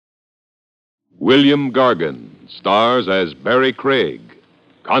William Gargan stars as Barrie Craig,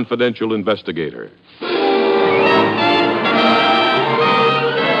 confidential investigator.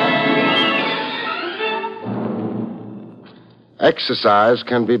 Exercise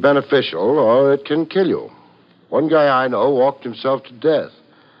can be beneficial or it can kill you. One guy I know walked himself to death.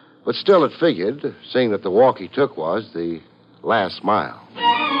 But still it figured, seeing that the walk he took was the last mile.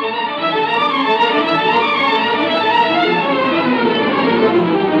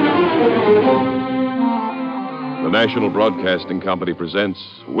 The National Broadcasting Company presents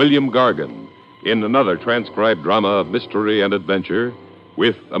William Gargan in another transcribed drama of mystery and adventure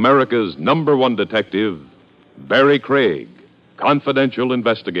with America's #1 detective, Barrie Craig, confidential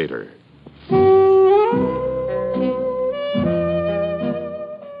investigator.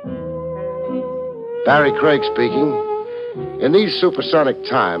 Barrie Craig speaking. In these supersonic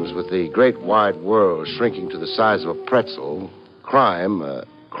times, with the great wide world shrinking to the size of a pretzel, crime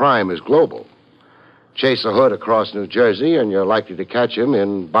is global. Chase a hood across New Jersey, and you're likely to catch him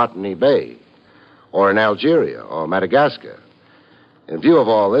in Botany Bay, or in Algeria, or Madagascar. In view of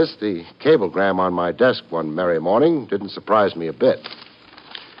all this, the cablegram on my desk one merry morning didn't surprise me a bit.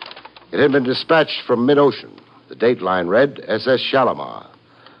 It had been dispatched from mid-ocean. The date line read, SS Shalimar.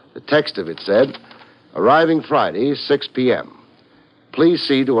 The text of it said, arriving Friday, 6 p.m. Please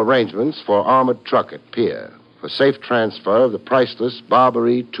see to arrangements for armored truck at pier for safe transfer of the priceless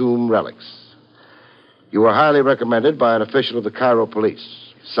Barrie tomb relics. You were highly recommended by an official of the Cairo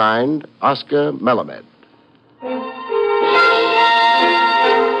police. Signed, Oscar Melamed.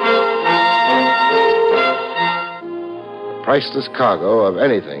 The priceless cargo of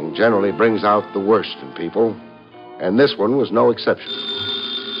anything generally brings out the worst in people, and this one was no exception.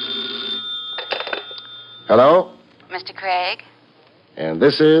 Hello? Mr. Craig? And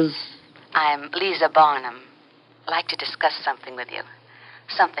this is? I'm Lisa Barnum. I'd like to discuss something with you.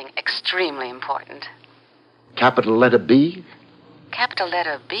 Something extremely important. Capital letter B? Capital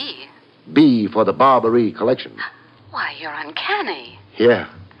letter B? B for the Barrie collection. Why, you're uncanny. Yeah.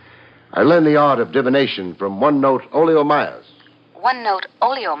 I learned the art of divination from one-note Olio Myers. One-note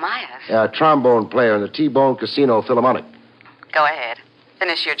Olio Myers? A trombone player in the T-Bone Casino Philharmonic. Go ahead.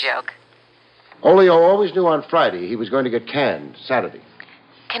 Finish your joke. Olio always knew on Friday he was going to get canned Saturday.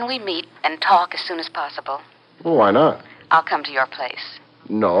 Can we meet and talk as soon as possible? Well, why not? I'll come to your place.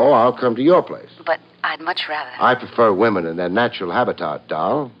 No, I'll come to your place. But I'd much rather. I prefer women in their natural habitat,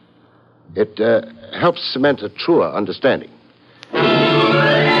 doll. It helps cement a truer understanding.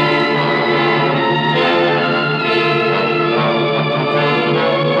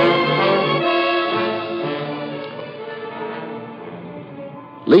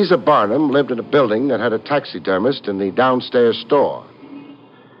 Lisa Barnum lived in a building that had a taxidermist in the downstairs store.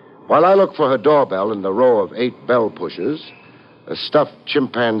 While I looked for her doorbell in the row of 8 bell pushers, a stuffed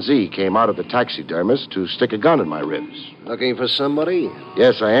chimpanzee came out of the taxidermist to stick a gun in my ribs. Looking for somebody?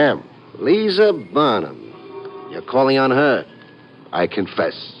 Yes, I am. Lisa Barnum. You're calling on her? I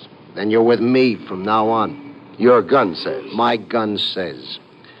confess. Then you're with me from now on. Your gun says. My gun says.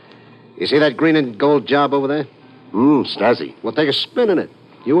 You see that green and gold job over there? Snazzy. We'll take a spin in it.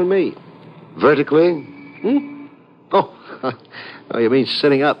 You and me. Vertically? Oh, you mean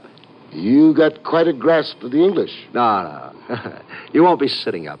sitting up? You got quite a grasp of the English. No. You won't be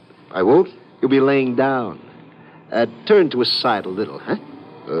sitting up. I won't? You'll be laying down. Turn to a side a little, huh?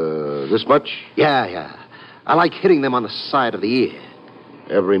 This much? Yeah. I like hitting them on the side of the ear.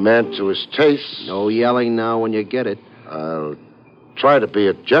 Every man to his taste. No yelling now when you get it. I'll try to be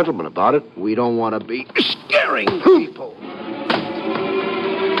a gentleman about it. We don't want to be scaring people.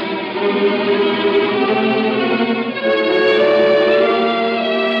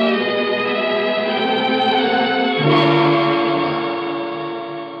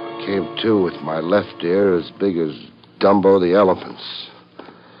 I came to with my left ear as big as Dumbo the elephant's.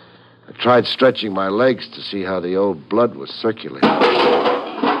 I tried stretching my legs to see how the old blood was circulating.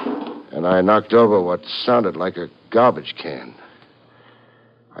 And I knocked over what sounded like a garbage can.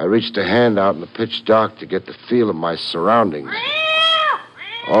 I reached a hand out in the pitch dark to get the feel of my surroundings.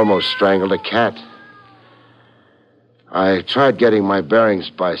 Almost strangled a cat. I tried getting my bearings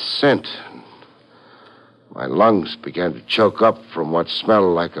by scent. My lungs began to choke up from what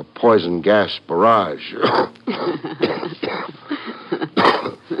smelled like a poison gas barrage.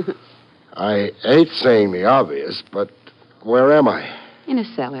 I hate saying the obvious, but where am I? In a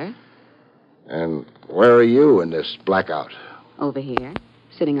cellar. And where are you in this blackout? Over here,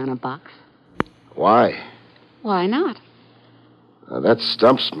 sitting on a box. Why? Why not? Now, that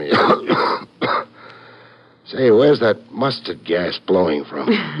stumps me. Say, where's that mustard gas blowing from?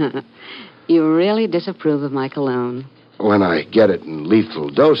 You really disapprove of my cologne. When I get it in lethal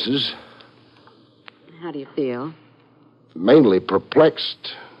doses. How do you feel? Mainly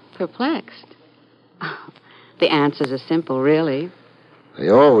perplexed. Perplexed? The answers are simple, really. They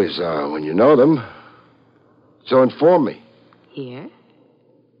always are when you know them. So inform me. Here?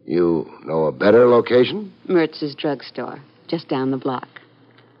 You know a better location? Mertz's drugstore, just down the block.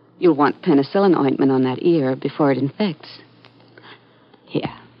 You'll want penicillin ointment on that ear before it infects.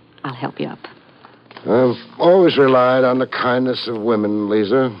 Here, I'll help you up. I've always relied on the kindness of women,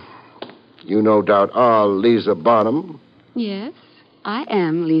 Lisa. You no doubt are Lisa Bonham. Yes, I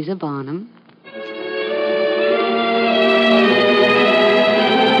am Lisa Bonham.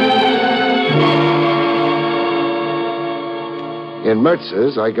 In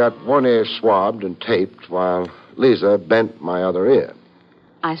Mertz's, I got one ear swabbed and taped while Lisa bent my other ear.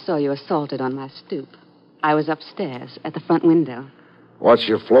 I saw you assaulted on my stoop. I was upstairs at the front window. What's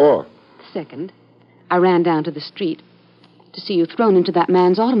your floor? Second, I ran down to the street to see you thrown into that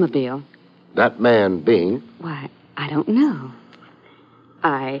man's automobile. That man being? Why, I don't know.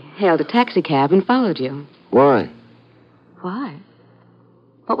 I hailed a taxicab and followed you. Why? Why?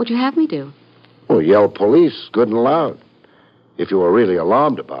 What would you have me do? Well, yell police, good and loud. If you were really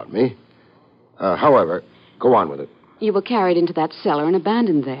alarmed about me. However, go on with it. You were carried into that cellar and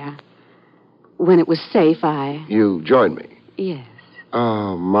abandoned there. When it was safe, You joined me? Yes.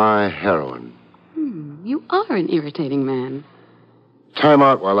 Oh, my heroine. You are an irritating man. Time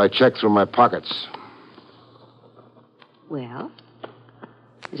out while I check through my pockets. Well,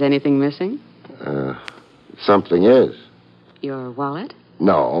 is anything missing? Something is. Your wallet?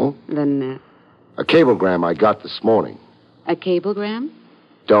 No. Then, A cablegram I got this morning. a cablegram?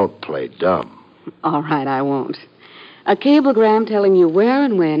 Don't play dumb. All right, I won't. A cablegram telling you where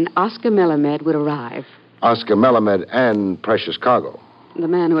and when Oscar Melamed would arrive. Oscar Melamed and precious cargo. The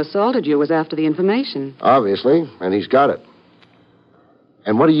man who assaulted you was after the information. Obviously, and he's got it.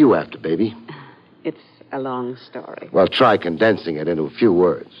 And what are you after, baby? It's a long story. Well, try condensing it into a few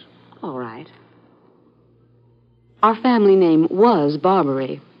words. All right. Our family name was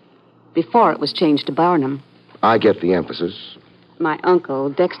Barrie, before it was changed to Barnum. I get the emphasis. My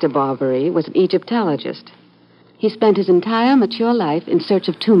uncle, Dexter Barrie, was an Egyptologist. He spent his entire mature life in search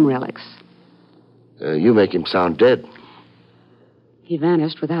of tomb relics. You make him sound dead. He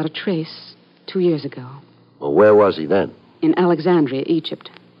vanished without a trace 2 years ago. Well, where was he then? In Alexandria, Egypt.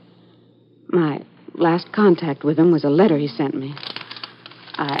 My last contact with him was a letter he sent me.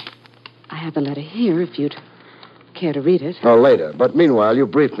 I have the letter here, if you'd care to read it. Oh, later. But meanwhile, you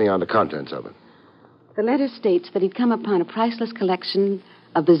brief me on the contents of it. The letter states that he'd come upon a priceless collection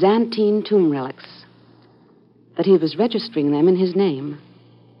of Byzantine tomb relics. That he was registering them in his name,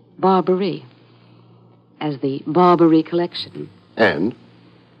 Barrie, as the Barrie collection. And?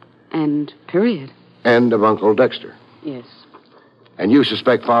 And period. End of Uncle Dexter. Yes. And you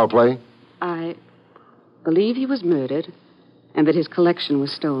suspect foul play? I believe he was murdered and that his collection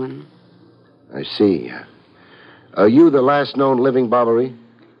was stolen. I see. Are you the last known living Barrie?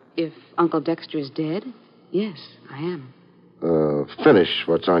 If Uncle Dexter is dead, yes, I am. Finish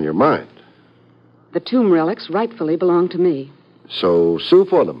what's on your mind. The tomb relics rightfully belong to me. So sue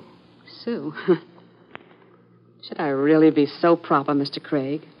for them. Sue? Should I really be so proper, Mr.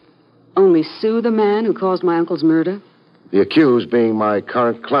 Craig? Only sue the man who caused my uncle's murder? The accused being my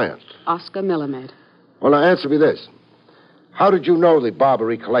current client. Oscar Melamed. Well, now answer me this. How did you know the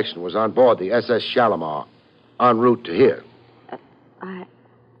Barrie collection was on board the SS Shalimar en route to here?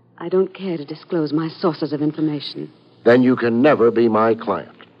 I don't care to disclose my sources of information. Then you can never be my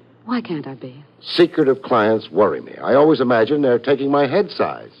client. Why can't I be? Secretive clients worry me. I always imagine they're taking my head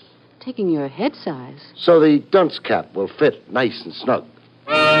size. Taking your head size? So the dunce cap will fit nice and snug.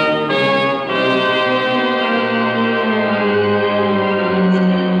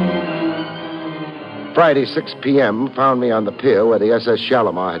 Friday, 6 p.m., found me on the pier where the SS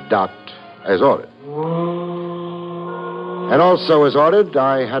Shalimar had docked as ordered. And also, as ordered,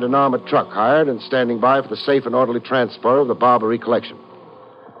 I had an armored truck hired and standing by for the safe and orderly transfer of the Barrie collection.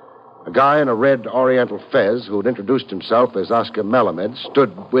 A guy in a red oriental fez who had introduced himself as Oscar Melamed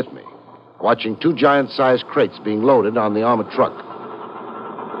stood with me, watching 2 giant-sized crates being loaded on the armored truck.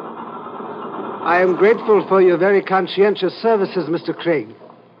 I am grateful for your very conscientious services, Mr. Craig.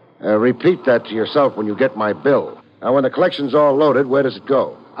 Repeat that to yourself when you get my bill. Now, when the collection's all loaded, where does it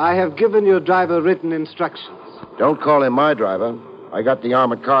go? I have given your driver written instructions. Don't call him my driver. I got the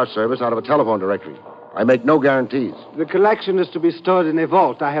armored car service out of a telephone directory. I make no guarantees. The collection is to be stored in a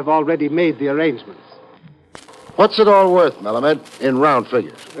vault. I have already made the arrangements. What's it all worth, Melamed, in round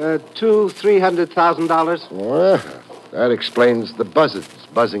figures? $300,000. Well, that explains the buzzards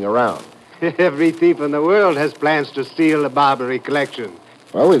buzzing around. Every thief in the world has plans to steal the Barrie collection.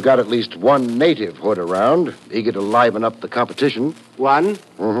 Well, we've got at least one native hood around, eager to liven up the competition. One?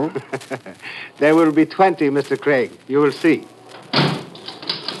 Mm-hmm. There will be 20, Mr. Craig. You will see.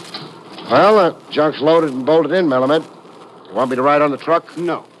 Well, the junk's loaded and bolted in, Melamed. You want me to ride on the truck?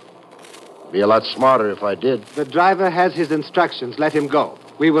 No. Be a lot smarter if I did. The driver has his instructions. Let him go.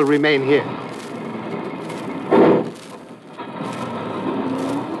 We will remain here.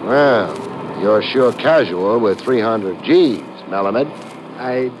 Well, you're sure casual with 300 G's, Melamed.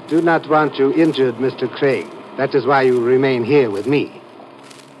 I do not want you injured, Mr. Craig. That is why you remain here with me.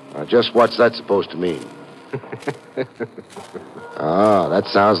 Now, just what's that supposed to mean? Oh, that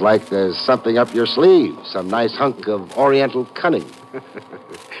sounds like there's something up your sleeve. Some nice hunk of oriental cunning.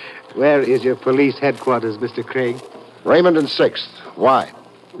 Where is your police headquarters, Mr. Craig? Raymond and 6th. Why?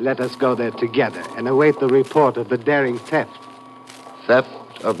 Let us go there together and await the report of the daring theft.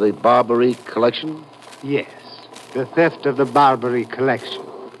 Theft of the Barrie collection? Yes, the theft of the Barrie collection.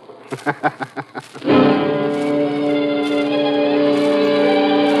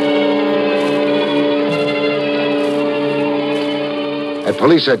 At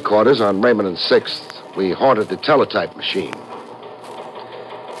police headquarters on Raymond and 6th, we haunted the teletype machine.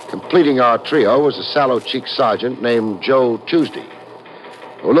 Completing our trio was a sallow-cheeked sergeant named Joe Tuesday,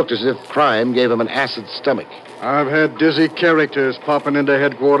 who looked as if crime gave him an acid stomach. I've had dizzy characters popping into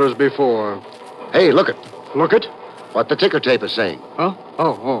headquarters before. Hey, look it. Look it? What the ticker tape is saying. Huh?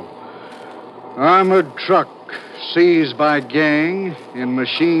 Oh. Armored truck seized by gang in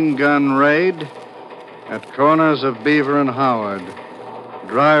machine gun raid at corners of Beaver and Howard.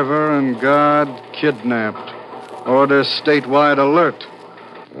 Driver and guard kidnapped. Order statewide alert.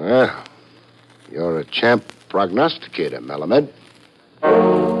 Well, you're a champ prognosticator, Melamed.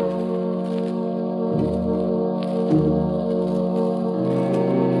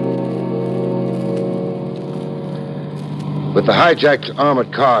 With the hijacked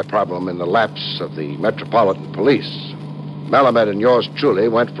armored car problem in the laps of the Metropolitan Police, Melamed and yours truly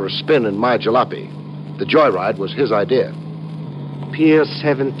went for a spin in my jalopy. The joyride was his idea. Pier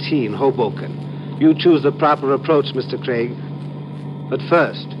 17, Hoboken. You choose the proper approach, Mr. Craig. But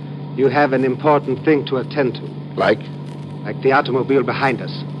first, you have an important thing to attend to. Like? Like the automobile behind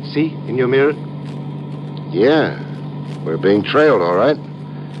us. See, in your mirror? Yeah, we're being trailed, all right.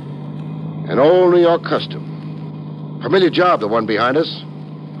 An old New York custom. Familiar job, the one behind us.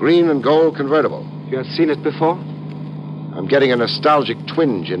 Green and gold convertible. You have seen it before? I'm getting a nostalgic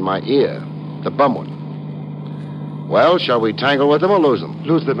twinge in my ear. The bum one. Well, shall we tangle with them or lose them?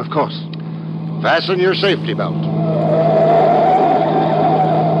 Lose them, of course. Fasten your safety belt.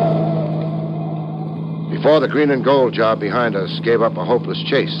 Before the green and gold job behind us gave up a hopeless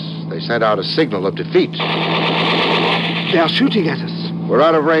chase, they sent out a signal of defeat. They are shooting at us. We're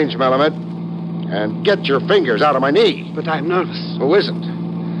out of range, Melamed. And get your fingers out of my knee. But I'm nervous. Who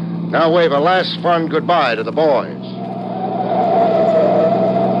isn't? Now wave a last fun goodbye to the boys.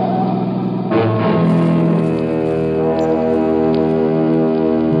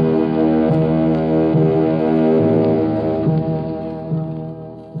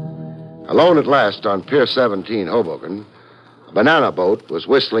 Alone at last on Pier 17, Hoboken, a banana boat was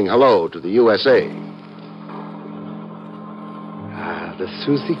whistling hello to the USA. Ah, the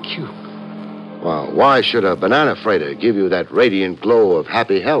Susie Q. Well, why should a banana freighter give you that radiant glow of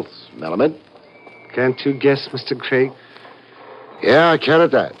happy health, Melamed? Can't you guess, Mr. Craig? Yeah, I can at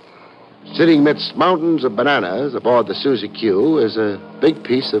that. Sitting midst mountains of bananas aboard the Susie Q is a big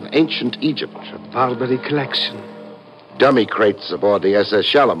piece of ancient Egypt. A Barrie collection. Dummy crates aboard the SS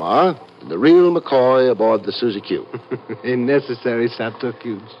Shalimar, and the real McCoy aboard the Susie Q. A necessary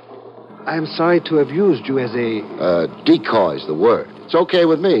subterfuge. I'm sorry to have used you as a... Decoy's the word. It's okay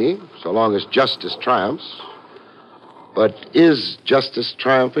with me, so long as justice triumphs. But is justice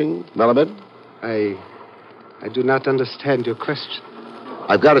triumphing, Melamed? I do not understand your question.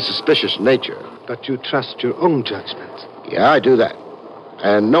 I've got a suspicious nature. But you trust your own judgment. Yeah, I do that.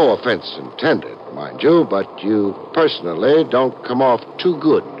 And no offense intended, mind you, but you personally don't come off too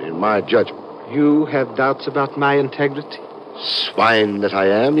good in my judgment. You have doubts about my integrity? Swine that I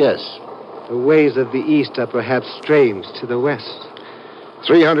am, yes. The ways of the East are perhaps strange to the West.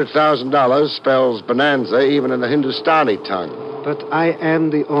 $300,000 spells bonanza even in the Hindustani tongue. But I am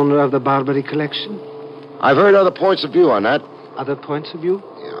the owner of the Barrie collection. I've heard other points of view on that. Other points of view?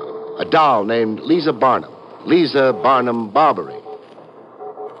 Yeah. A doll named Lisa Barnum. Lisa Barnum Barrie.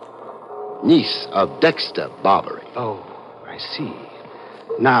 Niece of Dexter Barrie. Oh, I see.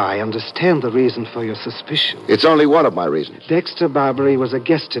 Now I understand the reason for your suspicion. It's only one of my reasons. Dexter Barrie was a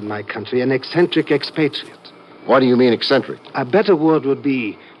guest in my country, an eccentric expatriate. What do you mean eccentric? A better word would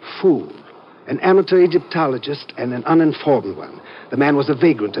be fool. An amateur Egyptologist and an uninformed one. The man was a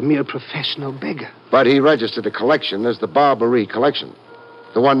vagrant, a mere professional beggar. But he registered the collection as the Barrie collection.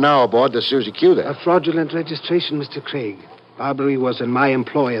 The one now aboard the Susie Q there. A fraudulent registration, Mr. Craig. Barrie was in my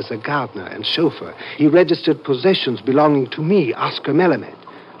employ as a gardener and chauffeur. He registered possessions belonging to me, Oscar Melamed.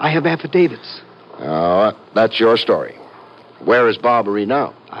 I have affidavits. Oh, that's your story. Where is Barrie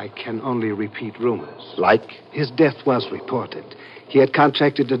now? I can only repeat rumors. Like? His death was reported. He had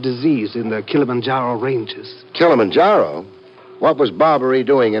contracted a disease in the Kilimanjaro ranges. Kilimanjaro? What was Barrie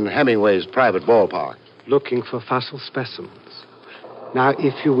doing in Hemingway's private ballpark? Looking for fossil specimens. Now,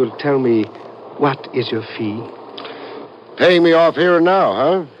 if you will tell me, what is your fee? Paying me off here and now,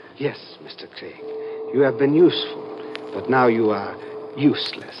 huh? Yes, Mr. Craig. You have been useful, but now you are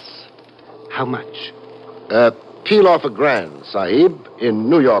useless. How much? Peel off $1,000, Sahib, in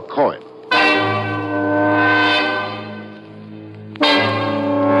New York coin.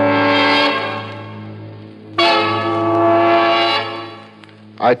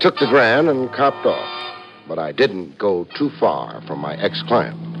 I took the $1,000 and copped off, but I didn't go too far from my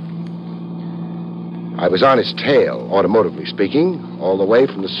ex-client. I was on his tail, automotively speaking, all the way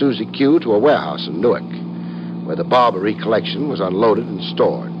from the Susie Q to a warehouse in Newark, where the Barrie collection was unloaded and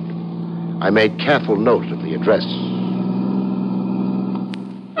stored. I made careful note of the address.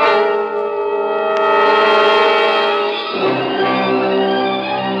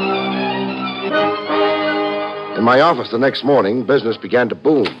 In my office the next morning, business began to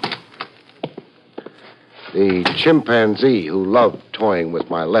boom. The chimpanzee who loved toying with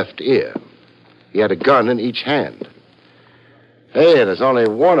my left ear, he had a gun in each hand. Hey, there's only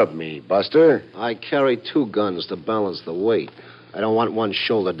one of me, Buster. I carry 2 guns to balance the weight. I don't want one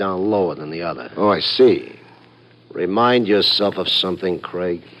shoulder down lower than the other. Oh, I see. Remind yourself of something,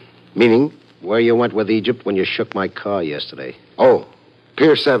 Craig. Meaning? Where you went with Egypt when you shook my car yesterday. Oh,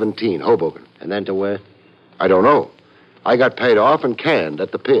 Pier 17, Hoboken. And then to where? I don't know. I got paid off and canned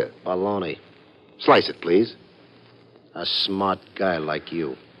at the pier. Baloney. Slice it, please. A smart guy like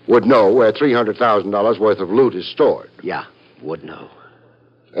you. Would know where $300,000 worth of loot is stored. Yeah, would know.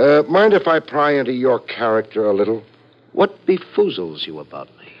 Mind if I pry into your character a little? What befoozles you about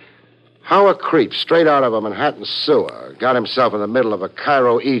me? How a creep straight out of a Manhattan sewer got himself in the middle of a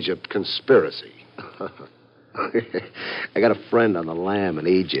Cairo, Egypt conspiracy. I got a friend on the lam in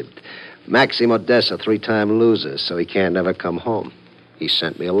Egypt. Maxim Odessa, 3-time loser, so he can't never come home. He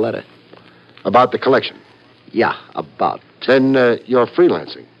sent me a letter. About the collection? Yeah, about. Then you're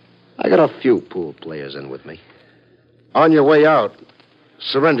freelancing. I got a few pool players in with me. On your way out,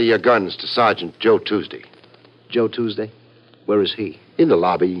 surrender your guns to Sergeant Joe Tuesday. Joe Tuesday? Where is he? In the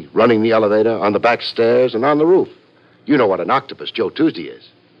lobby, running the elevator, on the back stairs, and on the roof. You know what an octopus Joe Tuesday is.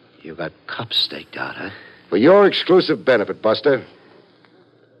 You got cops staked out, huh? For your exclusive benefit, Buster,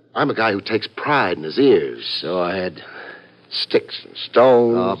 I'm a guy who takes pride in his ears. So ahead. Sticks and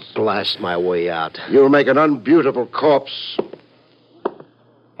stones. I'll blast my way out. You'll make an unbeautiful corpse.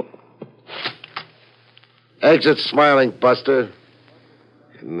 Exit smiling, Buster.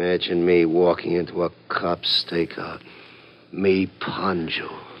 Imagine me walking into a cop's stakeout. Me, Ponjo.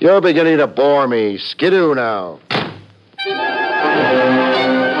 You're beginning to bore me. Skidoo now.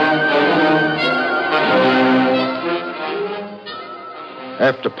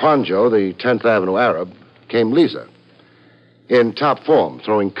 After Ponjo, the 10th Avenue Arab, came Lisa. In top form,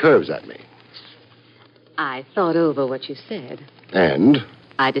 throwing curves at me. I thought over what you said. And?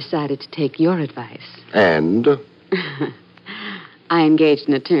 I decided to take your advice. And? I engaged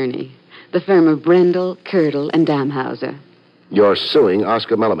an attorney, the firm of Brendel, Curdle, and Damhauser. You're suing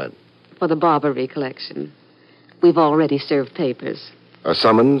Oscar Melamed. For the Barrie collection. We've already served papers. A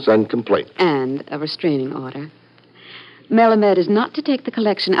summons and complaint. And a restraining order. Melamed is not to take the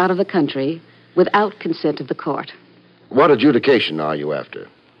collection out of the country without consent of the court. What adjudication are you after?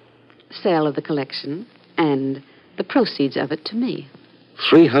 Sale of the collection and the proceeds of it to me.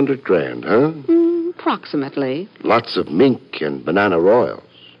 $300,000, huh? Approximately. Lots of mink and banana royals.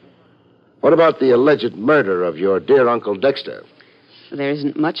 What about the alleged murder of your dear Uncle Dexter? There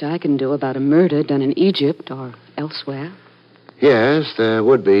isn't much I can do about a murder done in Egypt or elsewhere. Yes, there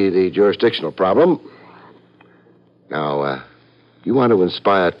would be the jurisdictional problem. Now, you want to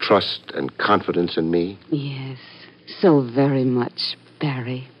inspire trust and confidence in me? Yes, so very much,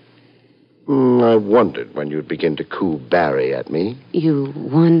 Barrie. I wondered when you'd begin to coo Barrie at me. You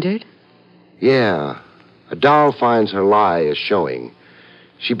wondered? Yeah. A doll finds her lie is showing.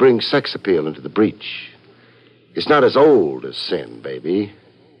 She brings sex appeal into the breach. It's not as old as sin, baby.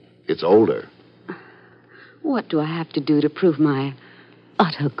 It's older. What do I have to do to prove my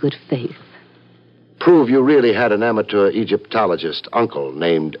utter good faith? prove you really had an amateur Egyptologist uncle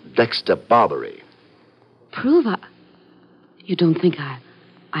named Dexter Barrie. Prove You don't think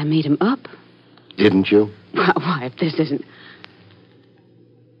I made him up? Didn't you? Why, if this isn't...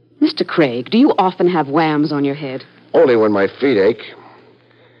 Mr. Craig, do you often have whams on your head? Only when my feet ache.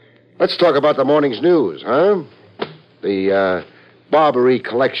 Let's talk about the morning's news, huh? The Barrie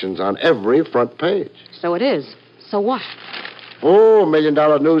collection's on every front page. So it is. So what? Oh, $1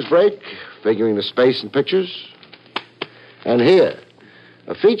 million news break, figuring the space and pictures. And here,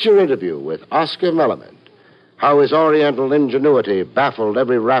 a feature interview with Oscar Melamed. How his Oriental ingenuity baffled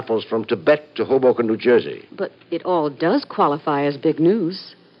every Raffles from Tibet to Hoboken, New Jersey. But it all does qualify as big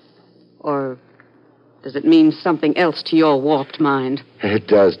news. Or does it mean something else to your warped mind? It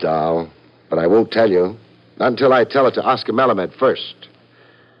does, doll. But I won't tell you. Not until I tell it to Oscar Melamed first.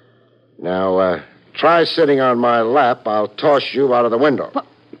 Now, try sitting on my lap. I'll toss you out of the window.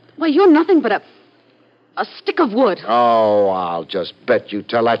 Well, you're nothing but a stick of wood. Oh, I'll just bet you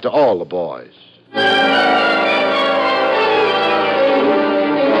tell that to all the boys.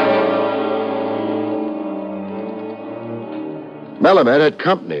 Melamed had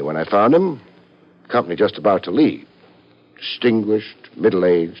company when I found him. Company just about to leave. Distinguished,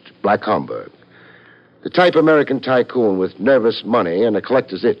 middle-aged, black Homburg. The type American tycoon with nervous money and a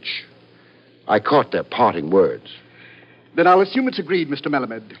collector's itch. I caught their parting words. Then I'll assume it's agreed, Mr.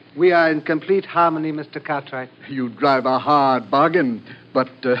 Melamed. We are in complete harmony, Mr. Cartwright. You drive a hard bargain, but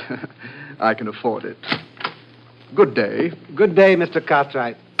I can afford it. Good day. Good day, Mr.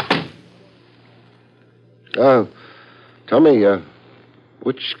 Cartwright. Tell me,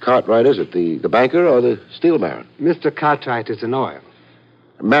 which Cartwright is it? The banker or the steel baron? Mr. Cartwright is in oil.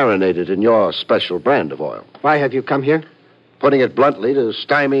 Marinated in your special brand of oil. Why have you come here? Putting it bluntly, to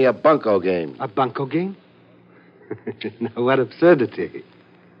stymie a bunco game. A bunco game? Now, what absurdity.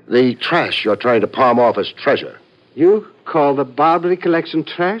 The trash you're trying to palm off as treasure. You call the Barrie collection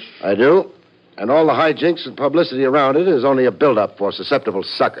trash? I do. And all the hijinks and publicity around it is only a build-up for susceptible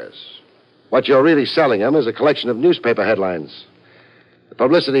suckers. What you're really selling him is a collection of newspaper headlines. The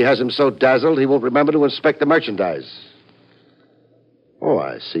publicity has him so dazzled he won't remember to inspect the merchandise. Oh,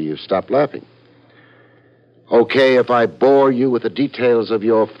 I see you've stopped laughing. Okay if I bore you with the details of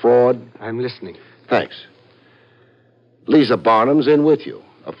your fraud? I'm listening. Thanks. Lisa Barnum's in with you,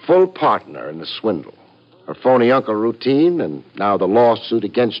 a full partner in the swindle. Her phony uncle routine, and now the lawsuit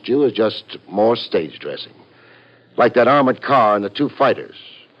against you is just more stage dressing. Like that armored car and the two fighters.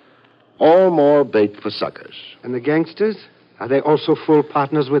 All more bait for suckers. And the gangsters? Are they also full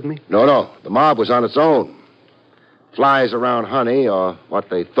partners with me? No. The mob was on its own. Flies around honey, or what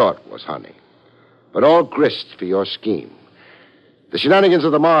they thought was honey. But all grist for your scheme. The shenanigans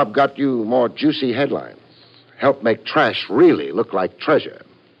of the mob got you more juicy headlines. Helped make trash really look like treasure.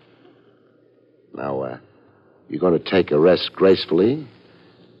 Now, you going to take a rest gracefully?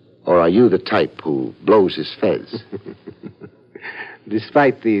 Or are you the type who blows his fez?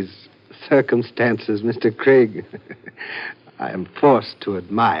 Despite these circumstances, Mr. Craig, I am forced to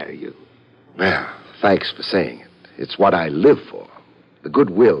admire you. Well, thanks for saying it. It's what I live for. The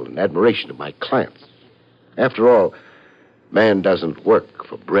goodwill and admiration of my clients. After all, man doesn't work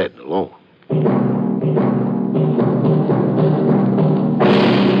for bread alone.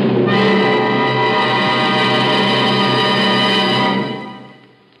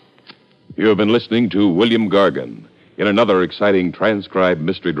 You have been listening to William Gargan in another exciting transcribed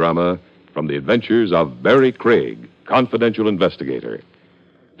mystery drama from the adventures of Barrie Craig, confidential investigator.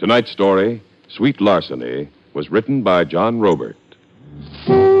 Tonight's story, Sweet Larceny, was written by John Robert.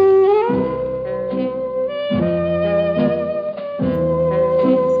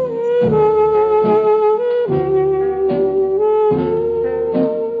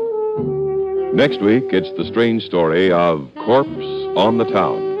 Next week, it's the strange story of Corpse on the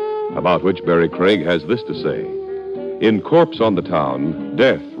Town, about which Barrie Craig has this to say. In Corpse on the Town,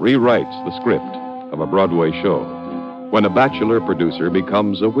 death rewrites the script of a Broadway show when a bachelor producer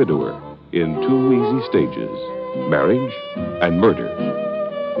becomes a widower in two easy stages, marriage and murder.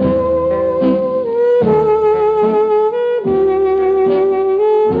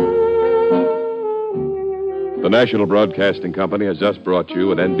 The National Broadcasting Company has just brought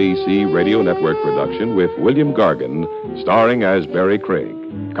you an NBC Radio Network production with William Gargan, starring as Barrie Craig,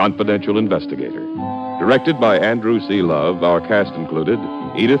 confidential investigator. Directed by Andrew C. Love, our cast included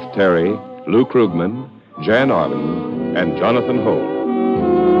Edith Terry, Lou Krugman, Jan Arden, and Jonathan Ho.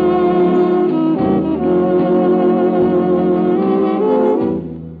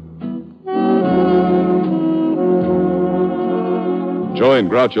 Join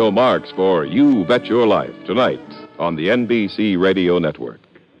Groucho Marx for You Bet Your Life tonight on the NBC Radio Network.